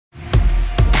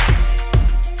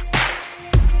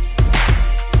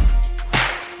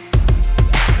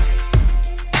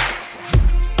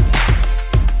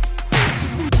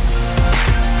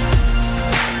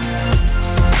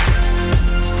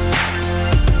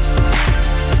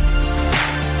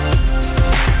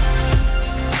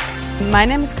My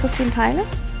name is Christine Theile.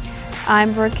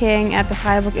 I'm working at the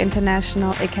Freiburg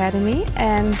International Academy,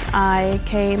 and I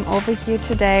came over here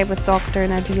today with Dr.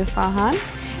 Nabil Farhan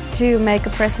to make a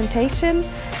presentation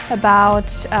about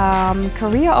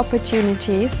career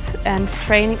opportunities and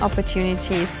training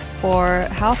opportunities for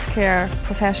healthcare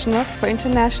professionals, for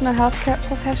international healthcare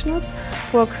professionals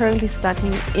who are currently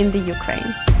studying in the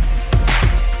Ukraine.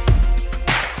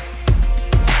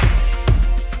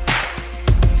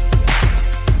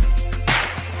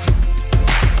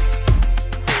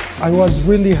 I was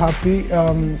really happy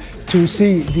to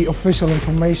see the official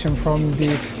information from the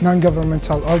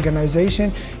non-governmental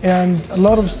organization, and a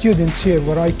lot of students here,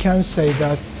 where I can say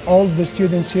that all the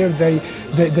students here, they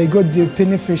got the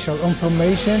beneficial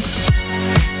information.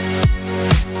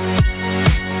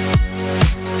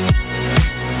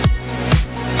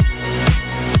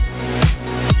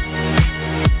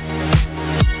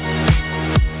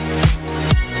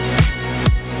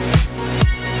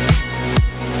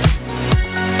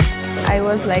 I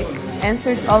was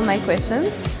answered all my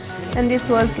questions, and it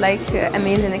was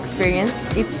amazing experience.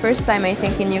 It's first time I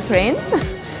think in Ukraine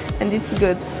and it's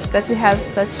good that we have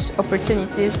such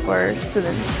opportunities for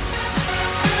students.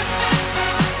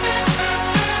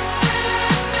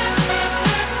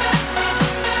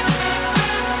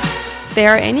 If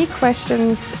there are any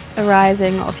questions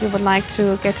arising, or if you would like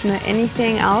to get to know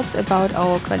anything else about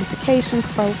our qualification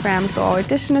programs or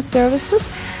additional services,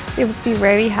 we would be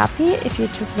very happy if you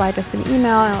just write us an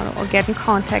email or get in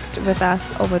contact with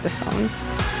us over the phone.